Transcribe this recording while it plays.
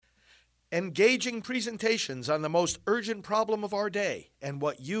engaging presentations on the most urgent problem of our day and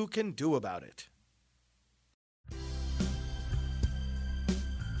what you can do about it.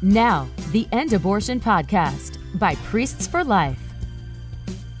 Now, the End Abortion Podcast by Priests for Life.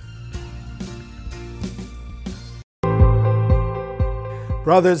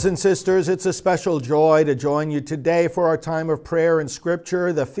 Brothers and sisters, it's a special joy to join you today for our time of prayer and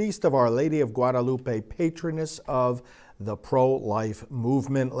scripture, the feast of Our Lady of Guadalupe, patroness of the pro-life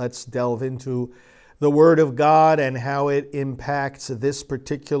movement. Let's delve into the Word of God and how it impacts this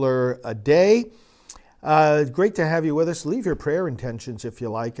particular day. Great to have you with us. Leave your prayer intentions, if you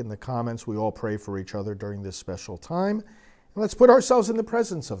like, in the comments. We all pray for each other during this special time. And let's put ourselves in the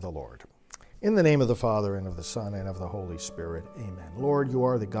presence of the Lord. In the name of the Father, and of the Son, and of the Holy Spirit. Amen. Lord, you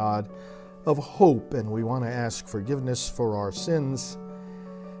are the God of hope, and we want to ask forgiveness for our sins,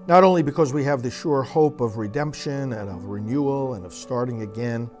 not only because we have the sure hope of redemption and of renewal and of starting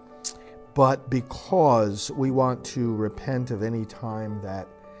again, but because we want to repent of any time that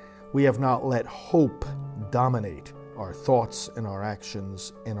we have not let hope dominate our thoughts and our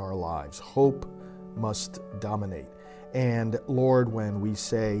actions in our lives. Hope must dominate. And Lord, when we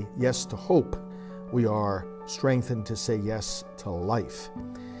say yes to hope, we are strengthened to say yes to life.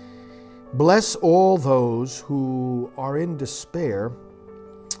 Bless all those who are in despair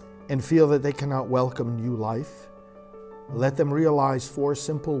and feel that they cannot welcome new life. Let them realize 4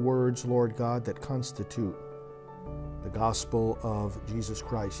 simple words, Lord God, that constitute the gospel of Jesus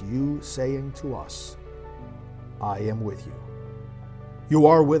Christ. You saying to us, I am with you. You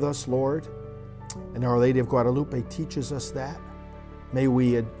are with us, Lord. And Our Lady of Guadalupe teaches us that. May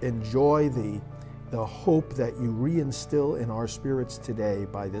we enjoy the hope that you reinstill in our spirits today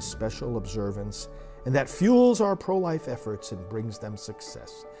by this special observance, and that fuels our pro-life efforts and brings them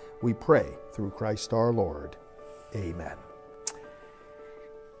success. We pray through Christ our Lord. Amen.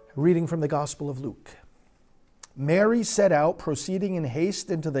 Reading from the Gospel of Luke. Mary set out, proceeding in haste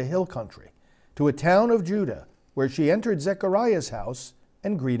into the hill country, to a town of Judah, where she entered Zechariah's house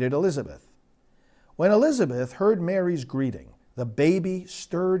and greeted Elizabeth. When Elizabeth heard Mary's greeting, the baby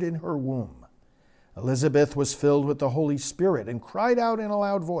stirred in her womb. Elizabeth was filled with the Holy Spirit and cried out in a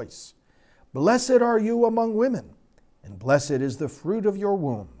loud voice, Blessed are you among women, and blessed is the fruit of your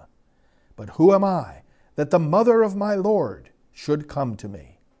womb. But who am I, that the mother of my Lord should come to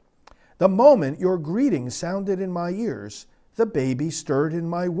me? The moment your greeting sounded in my ears, the baby stirred in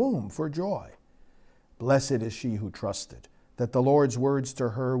my womb for joy. Blessed is she who trusted that the Lord's words to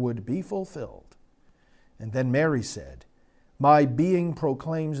her would be fulfilled. And then Mary said, My being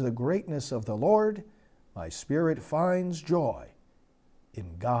proclaims the greatness of the Lord. My spirit finds joy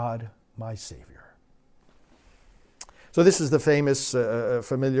in God, my Savior. So this is the famous,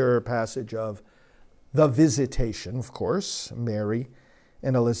 familiar passage of the visitation, of course, Mary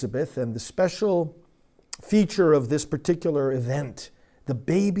and Elizabeth. And the special feature of this particular event, the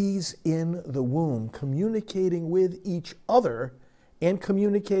babies in the womb communicating with each other and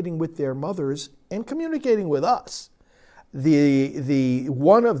communicating with their mothers and communicating with us. The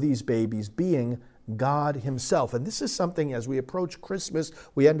one of these babies being God himself. And this is something, as we approach Christmas,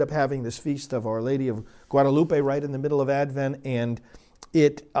 we end up having this feast of Our Lady of Guadalupe right in the middle of Advent, and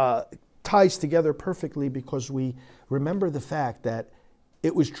it ties together perfectly because we remember the fact that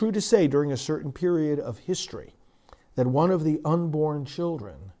it was true to say during a certain period of history that one of the unborn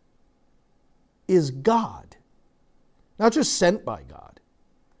children is God. Not just sent by God,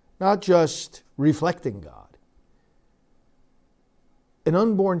 not just reflecting God. An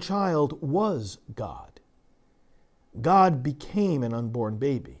unborn child was God. God became an unborn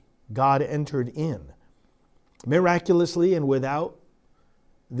baby. God entered in miraculously and without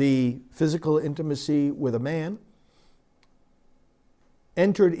the physical intimacy with a man,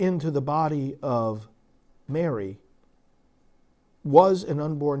 entered into the body of Mary, was an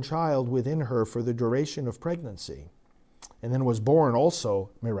unborn child within her for the duration of pregnancy, and then was born also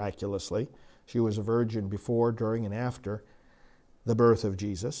miraculously. She was a virgin before, during, and after the birth of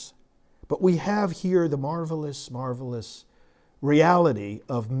Jesus. But we have here the marvelous, marvelous reality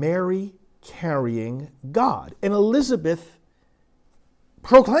of Mary carrying God. And Elizabeth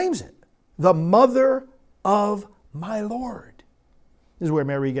proclaims it, the mother of my Lord. This is where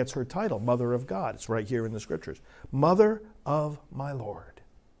Mary gets her title, Mother of God. It's right here in the Scriptures. Mother of my Lord.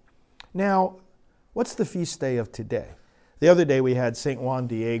 Now, what's the feast day of today? The other day we had St. Juan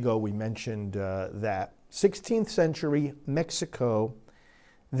Diego. We mentioned that. 16th century Mexico,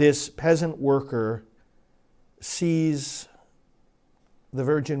 this peasant worker sees the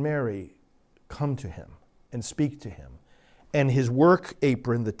Virgin Mary come to him and speak to him. And his work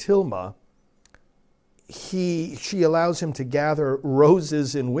apron, the tilma, she allows him to gather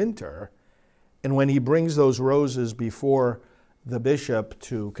roses in winter And when he brings those roses before the bishop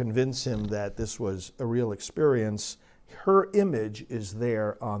to convince him that this was a real experience, her image is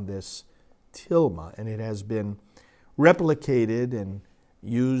there on this tilma, and it has been replicated and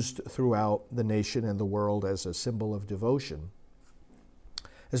used throughout the nation and the world as a symbol of devotion.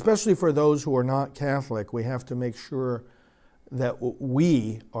 Especially for those who are not Catholic, we have to make sure that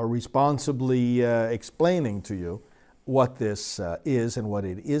we are responsibly explaining to you what this is and what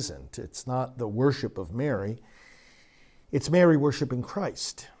it isn't. It's not the worship of Mary. It's Mary worshiping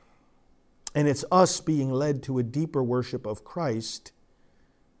Christ. And it's us being led to a deeper worship of Christ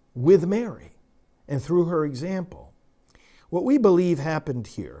with Mary and through her example. What we believe happened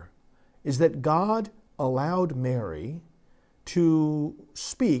here is that God allowed Mary to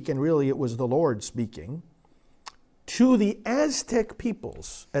speak, and really it was the Lord speaking, to the Aztec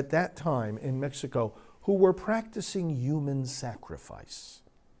peoples at that time in Mexico who were practicing human sacrifice.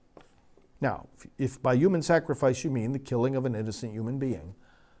 Now, if by human sacrifice you mean the killing of an innocent human being,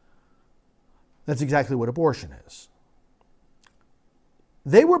 that's exactly what abortion is.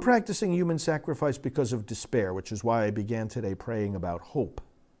 They were practicing human sacrifice because of despair, which is why I began today praying about hope.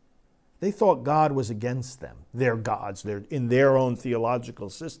 They thought God was against them, their gods, in their own theological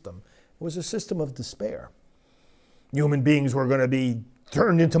system. It was a system of despair. Human beings were going to be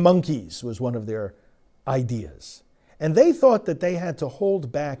turned into monkeys, was one of their ideas. And they thought that they had to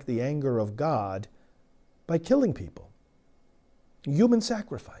hold back the anger of God by killing people. Human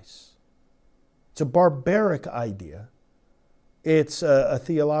sacrifice. It's a barbaric idea. It's a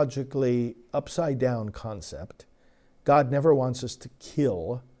theologically upside-down concept. God never wants us to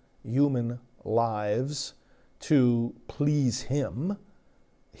kill human lives to please Him.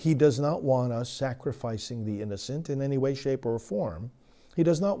 He does not want us sacrificing the innocent in any way, shape, or form. He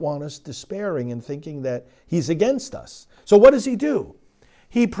does not want us despairing and thinking that He's against us. So what does He do?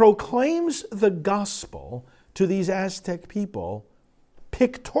 He proclaims the gospel to these Aztec people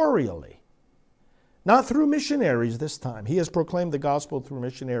pictorially. Not through missionaries this time. He has proclaimed the gospel through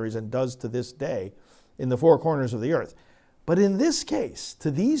missionaries and does to this day in the four corners of the earth. But in this case, to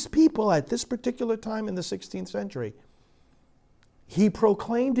these people at this particular time in the 16th century, he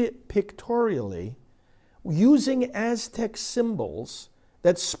proclaimed it pictorially using Aztec symbols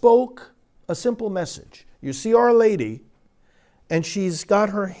that spoke a simple message. You see Our Lady, and she's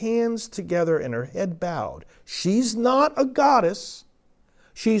got her hands together and her head bowed. She's not a goddess.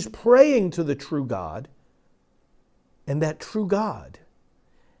 She's praying to the true God, and that true God,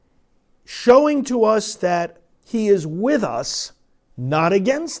 showing to us that He is with us, not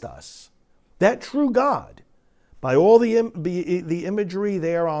against us. That true God, by all the imagery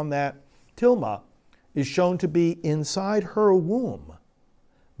there on that tilma, is shown to be inside her womb.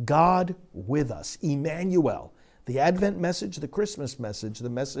 God with us, Emmanuel, the Advent message, the Christmas message, the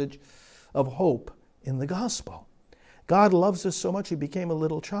message of hope in the gospel. God loves us so much He became a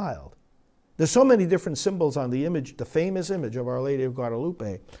little child. There's so many different symbols on the image, the famous image of Our Lady of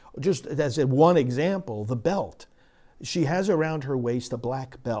Guadalupe. Just as one example, the belt. She has around her waist a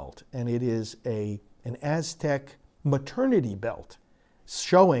black belt, and it is an Aztec maternity belt,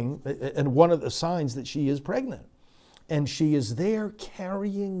 showing, and one of the signs that she is pregnant. And she is there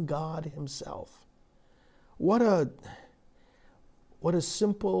carrying God Himself. What a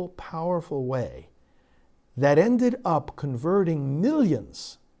simple, powerful way that ended up converting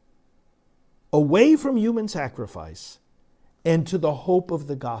millions away from human sacrifice and to the hope of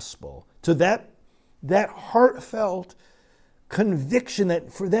the gospel, to that heartfelt conviction,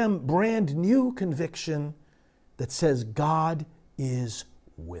 that for them brand new conviction that says God is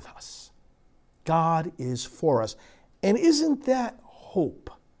with us. God is for us. And isn't that hope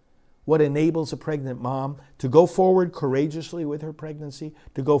what enables a pregnant mom to go forward courageously with her pregnancy,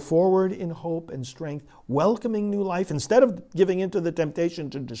 to go forward in hope and strength, welcoming new life, instead of giving into the temptation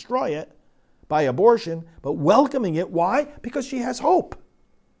to destroy it by abortion, but welcoming it. Why? Because she has hope.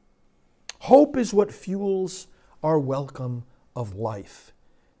 Hope is what fuels our welcome of life.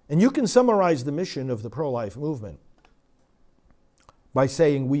 And you can summarize the mission of the pro-life movement by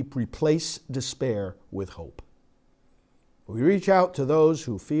saying we replace despair with hope. We reach out to those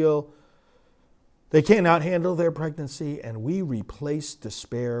who feel they cannot handle their pregnancy, and we replace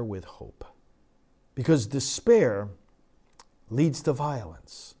despair with hope. Because despair leads to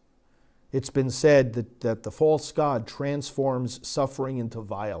violence. It's been said that the false god transforms suffering into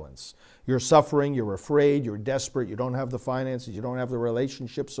violence. You're suffering, you're afraid, you're desperate, you don't have the finances, you don't have the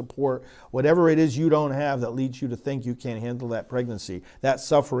relationship support, whatever it is you don't have that leads you to think you can't handle that pregnancy. That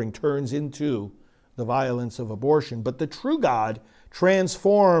suffering turns into the violence of abortion. But the true God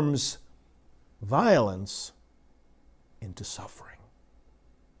transforms violence into suffering.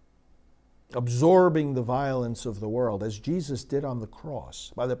 absorbing the violence of the world, as Jesus did on the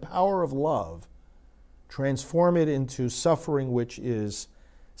cross, by the power of love, transform it into suffering which is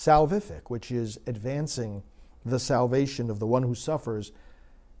salvific, which is advancing the salvation of the one who suffers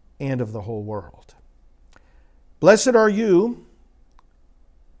and of the whole world. Blessed are you,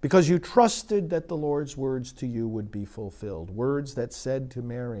 because you trusted that the Lord's words to you would be fulfilled. Words that said to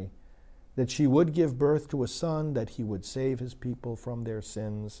Mary that she would give birth to a son, that he would save his people from their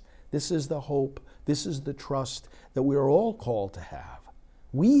sins. This is the hope, this is the trust that we are all called to have.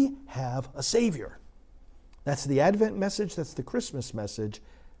 We have a Savior. That's the Advent message, that's the Christmas message,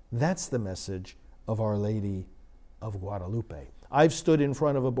 that's the message of Our Lady of Guadalupe. I've stood in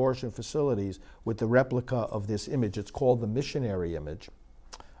front of abortion facilities with the replica of this image. It's called the missionary image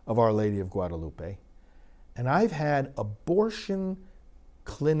of Our Lady of Guadalupe. And I've had abortion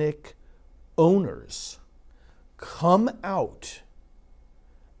clinic owners come out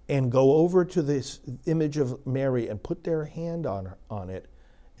and go over to this image of Mary and put their hand on it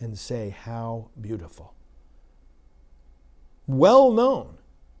and say, how beautiful. Well-known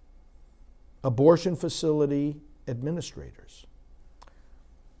abortion facility administrators.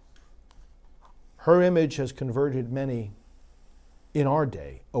 Her image has converted many in our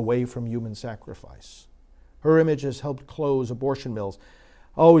day away from human sacrifice. Her image has helped close abortion mills.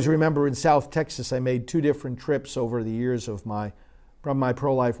 I always remember in South Texas, I made 2 different trips over the years of from my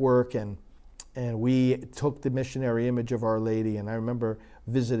pro-life work, and we took the missionary image of Our Lady, and I remember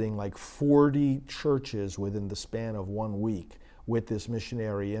visiting like 40 churches within the span of 1 week with this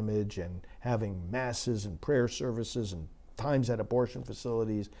missionary image, and having masses and prayer services and times at abortion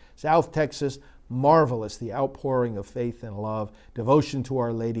facilities. South Texas, marvelous, the outpouring of faith and love, devotion to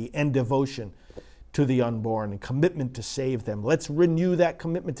Our Lady, and devotion to the unborn, and commitment to save them. Let's renew that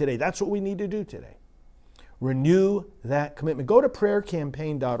commitment today. That's what we need to do today. Renew that commitment. Go to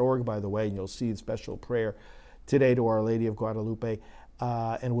prayercampaign.org, by the way, and you'll see the special prayer today to Our Lady of Guadalupe,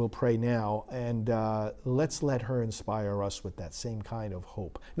 and we'll pray now. And let's let her inspire us with that same kind of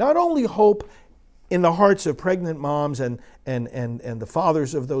hope. Not only hope in the hearts of pregnant moms and the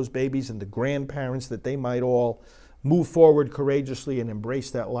fathers of those babies and the grandparents, that they might all move forward courageously and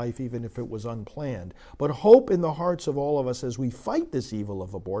embrace that life even if it was unplanned. But hope in the hearts of all of us as we fight this evil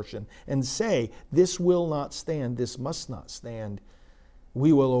of abortion and say, this will not stand, this must not stand.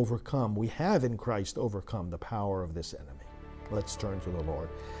 We will overcome. We have in Christ overcome the power of this enemy. Let's turn to the Lord.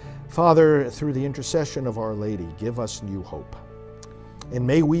 Father, through the intercession of Our Lady, give us new hope. And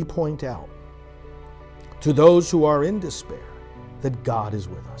may we point out to those who are in despair that God is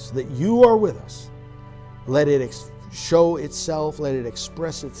with us, that you are with us. Let it show itself, let it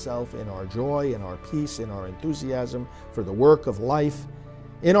express itself in our joy, in our peace, in our enthusiasm for the work of life,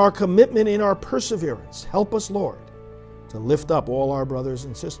 in our commitment, in our perseverance. Help us, Lord, to lift up all our brothers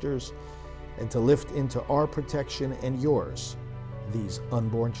and sisters and to lift into our protection and yours these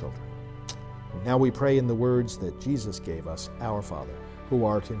unborn children. And now we pray in the words that Jesus gave us, Our Father, who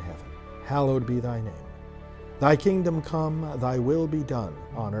art in heaven, hallowed be thy name. Thy kingdom come, thy will be done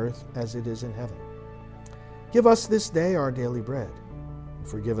on earth as it is in heaven. Give us this day our daily bread, and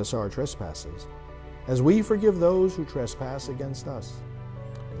forgive us our trespasses, as we forgive those who trespass against us.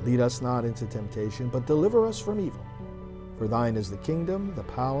 And lead us not into temptation, but deliver us from evil. For thine is the kingdom, the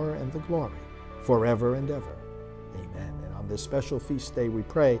power, and the glory, forever and ever. Amen. And on this special feast day we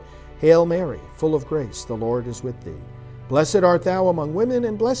pray, Hail Mary, full of grace, the Lord is with thee. Blessed art thou among women,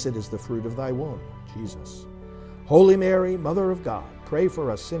 and blessed is the fruit of thy womb, Jesus. Holy Mary, Mother of God, pray for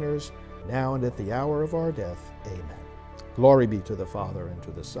us sinners, now and at the hour of our death. Amen. Glory be to the Father, and to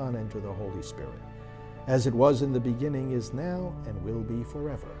the Son, and to the Holy Spirit, as it was in the beginning, is now, and will be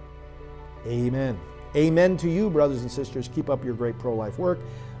forever. Amen. Amen to you, brothers and sisters. Keep up your great pro-life work.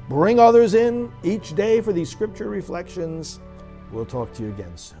 Bring others in each day for these scripture reflections. We'll talk to you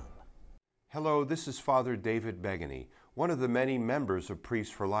again soon. Hello, this is Father David Begany, one of the many members of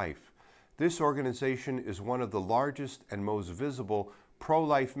Priests for Life. This organization is one of the largest and most visible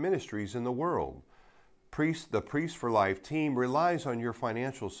pro-life ministries in the world. The Priests for Life team relies on your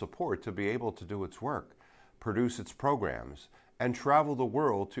financial support to be able to do its work, produce its programs, and travel the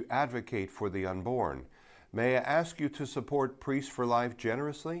world to advocate for the unborn. May I ask you to support Priests for Life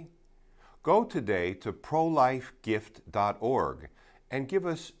generously? Go today to prolifegift.org and give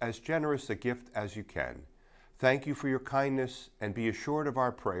us as generous a gift as you can. Thank you for your kindness, and be assured of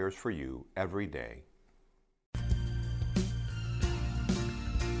our prayers for you every day.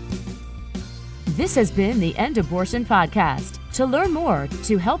 This has been the End Abortion Podcast. To learn more,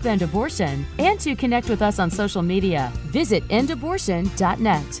 to help end abortion, and to connect with us on social media, visit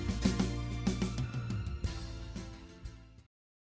endabortion.net.